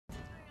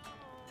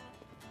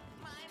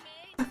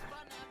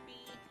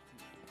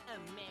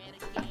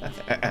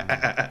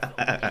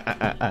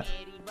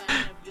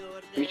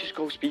we just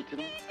go speak to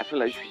them? I feel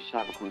like we should just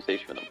have a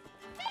conversation with them.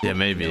 Yeah,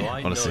 maybe. No,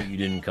 I honestly, know you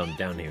didn't come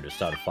down here to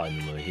start a fight in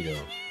the Mojito,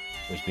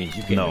 which means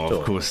you came no, to of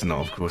talk. course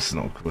not. Of course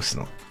not. Of course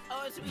not.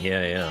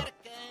 Yeah.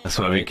 That's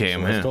why we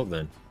came so here. Let's talk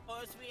then.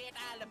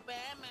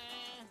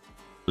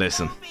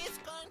 Listen.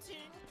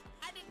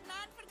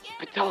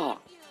 Guitar.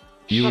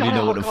 You already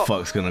know what the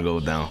fuck's gonna go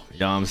down. You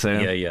know what I'm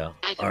saying? Yeah.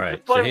 All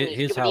right. So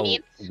here's how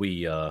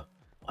we.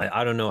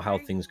 I don't know how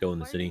things go in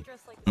the city,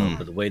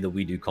 but the way that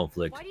we do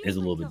conflict is a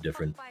little bit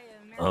different.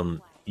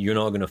 You're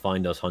not gonna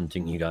find us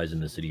hunting you guys in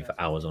the city for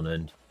hours on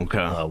end.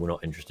 Okay. We're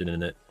not interested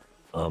in it.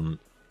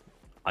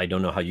 I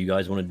don't know how you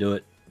guys want to do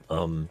it.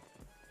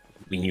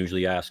 We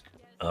usually ask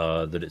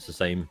that it's the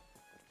same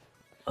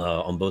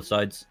on both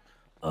sides.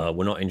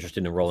 We're not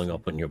interested in rolling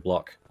up on your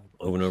block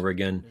over and over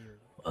again,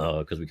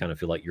 because we kind of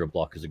feel like your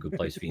block is a good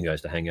place for you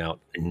guys to hang out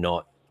and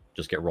not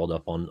just get rolled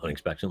up on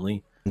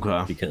unexpectedly.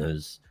 Okay.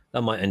 Because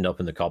that might end up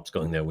in the cops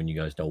going there when you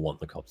guys don't want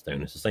the cops there.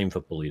 And it's the same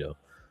for Polito.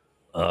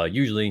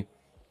 Usually,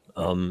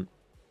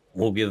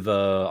 we'll give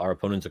our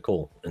opponents a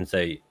call and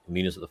say,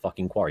 meet us at the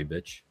fucking quarry,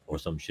 bitch, or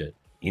some shit,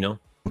 you know?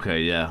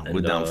 Okay, yeah,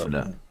 we're down for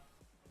that.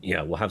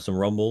 Yeah, we'll have some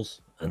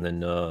rumbles, and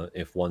then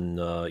if one,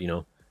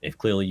 if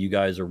clearly you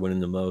guys are winning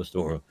the most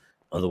or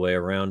other way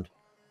around,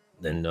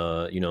 then,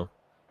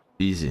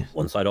 easy.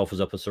 One side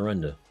offers up a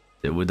surrender.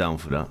 Yeah, we're down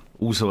for that.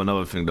 Also,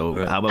 another thing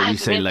though, how about we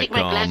say like,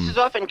 take my glasses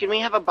off and can we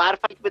have a bar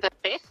fight with a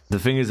face? The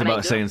thing is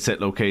about saying set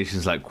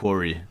locations like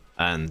quarry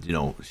and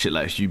shit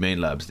like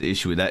humane labs. The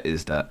issue with that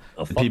is that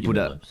the people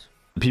that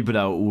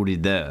are already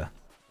there,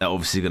 they're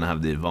obviously gonna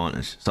have the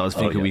advantage. So I was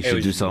thinking we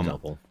should do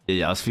some.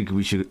 Yeah, I was thinking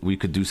we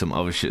could do some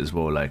other shit as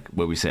well, like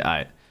where we say,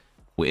 alright,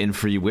 we're in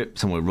free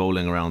whips and we're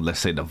rolling around. Let's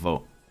say the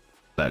vote,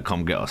 like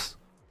come get us.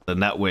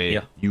 Then that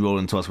way you roll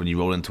into us when you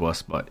roll into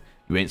us, but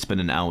you ain't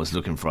spending hours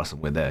looking for us and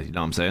we're there. You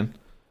know what I'm saying?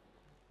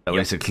 That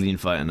way it's a clean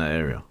fight in that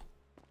area.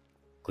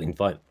 Clean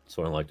fight. That's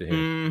what I like to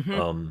hear.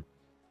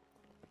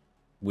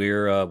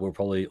 We're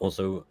probably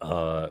also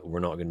we're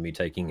not going to be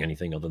taking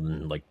anything other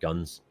than like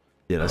guns.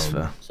 Yeah, that's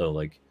fair. So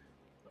like,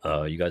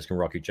 you guys can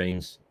rock your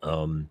chains,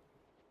 and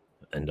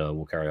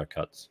we'll carry our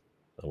cuts.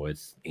 That way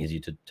it's easy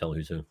to tell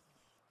who's who.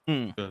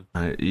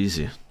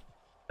 Easy.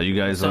 Are you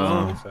guys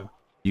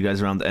you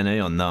guys around the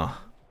NA or no?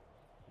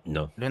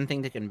 No. I don't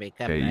think they can wake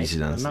up. Okay, right? easy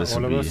then. Not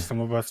all of us.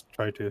 Some of us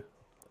try to.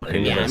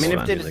 Okay, Yeah, I mean,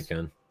 if they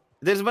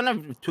there's one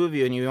of two of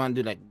you and you want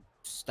to do like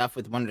stuff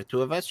with one or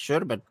two of us, sure,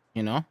 but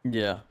Yeah.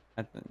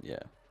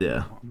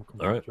 Yeah.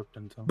 All right.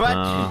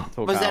 But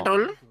was that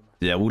all?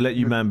 Yeah, we'll let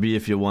you man be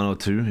if you're one or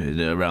two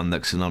around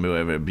next tsunami,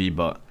 whatever it be.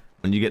 But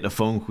when you get the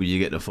phone call, you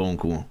get the phone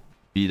call.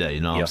 Be there,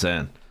 you know what I'm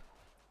saying?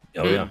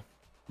 Oh yeah.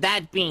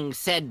 That being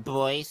said,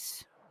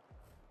 boys,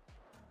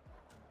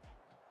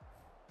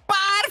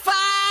 bar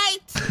fight!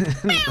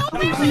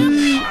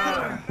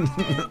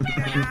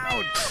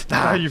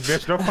 You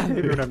bitch, don't fucking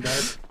do them,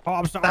 guys. Oh,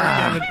 I'm sorry,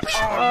 Kevin.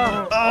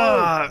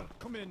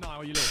 Come here,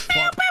 Niall, you little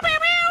fuck.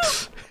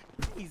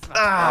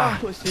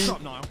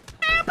 Stop, Niall.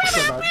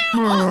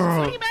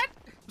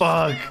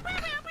 Fuck.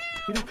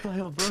 Get off my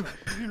hill, bro.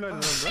 You know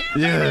that,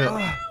 bro.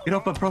 Yeah. Get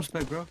off my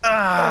prospect, bro.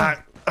 I'll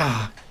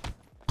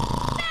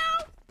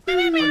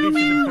get you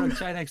the third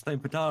side next time,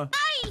 Patar.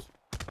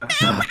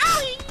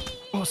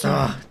 Oh,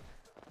 sorry.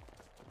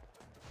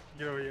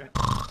 Get over here.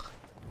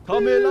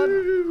 Come here, lad.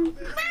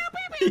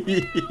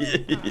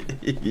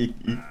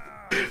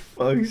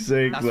 Fuck's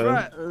sake, That's man.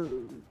 right.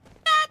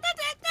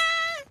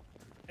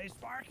 Hey,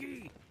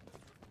 Sparky.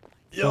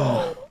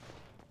 Yo.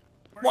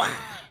 Wow.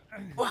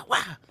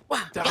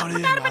 Down here,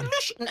 man.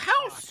 In the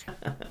house.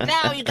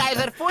 Now you guys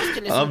are forced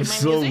to listen to I'm my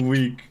so music.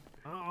 weak.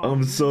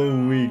 I'm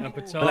so weak.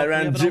 And I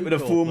ran Jip with the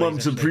 4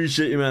 months.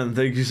 Appreciate you, man.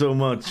 Thank you so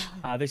much.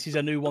 This is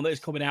a new one that is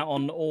coming out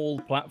on all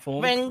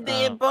platforms. When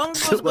the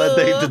bongos Took my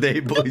day go. today,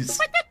 boys.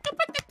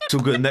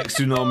 Took it next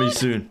tsunami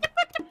soon.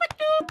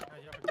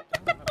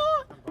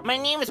 My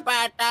name is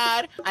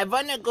Patar. I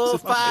wanna go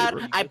far.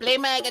 I play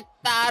my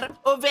guitar.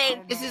 Oh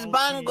wait, this is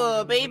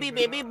bongo, baby,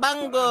 baby,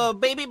 bongo,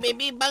 baby,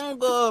 baby,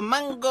 bongo,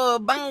 mango,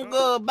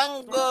 bongo,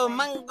 bongo,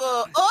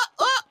 mango. Oh,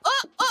 oh,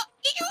 oh, oh.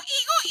 Ew,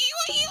 ew, ew,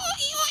 ew,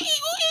 ew, ew,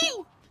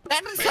 ew.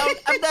 That's the sound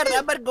of the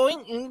rubber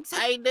going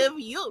inside of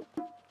you.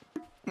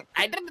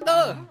 I don't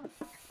know.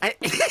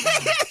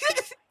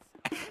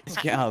 Let's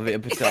get out of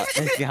it, Patar.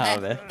 Let's get out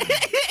of it.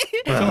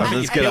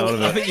 Let's get out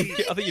of I it.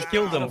 think you've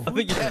killed him. I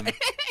think you've...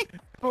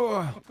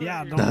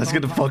 Yeah, Let's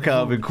get the fuck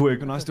out of it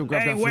quick. Can I still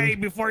grab Hey, that food? wait,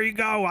 before you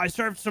go, I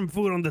served some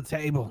food on the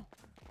table.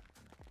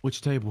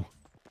 Which table?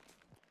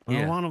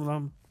 On one of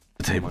them.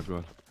 The table. Oh my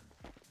god.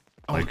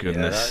 Oh my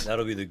goodness.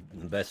 That'll be the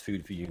best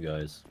food for you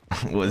guys.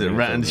 What is it?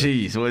 Rat and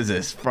cheese. What is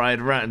this? Fried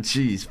rat and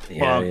cheese.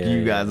 Fuck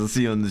you guys. I'll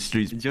see you on the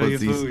streets. Enjoy your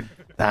pussies. food.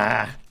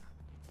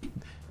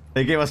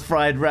 They gave us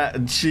fried rat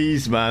and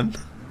cheese, man.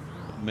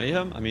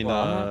 Mayhem? I mean,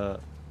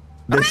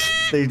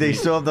 They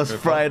served us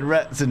fried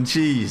rats and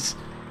cheese.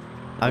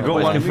 I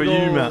got one for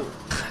you, Matt.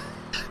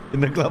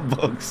 In the glove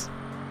box.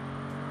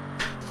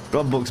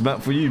 Glove box,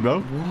 Matt, for you,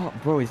 bro.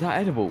 What, bro? Is that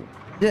edible?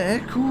 Yeah,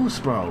 of course,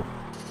 bro.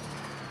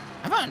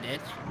 I found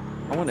it.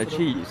 I want a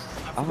cheese.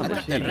 I want a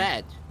The cheese.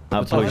 red.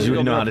 I told you,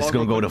 you know how this is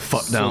gonna go the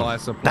fuck down.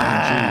 Slice of plain cheese.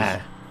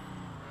 Ah.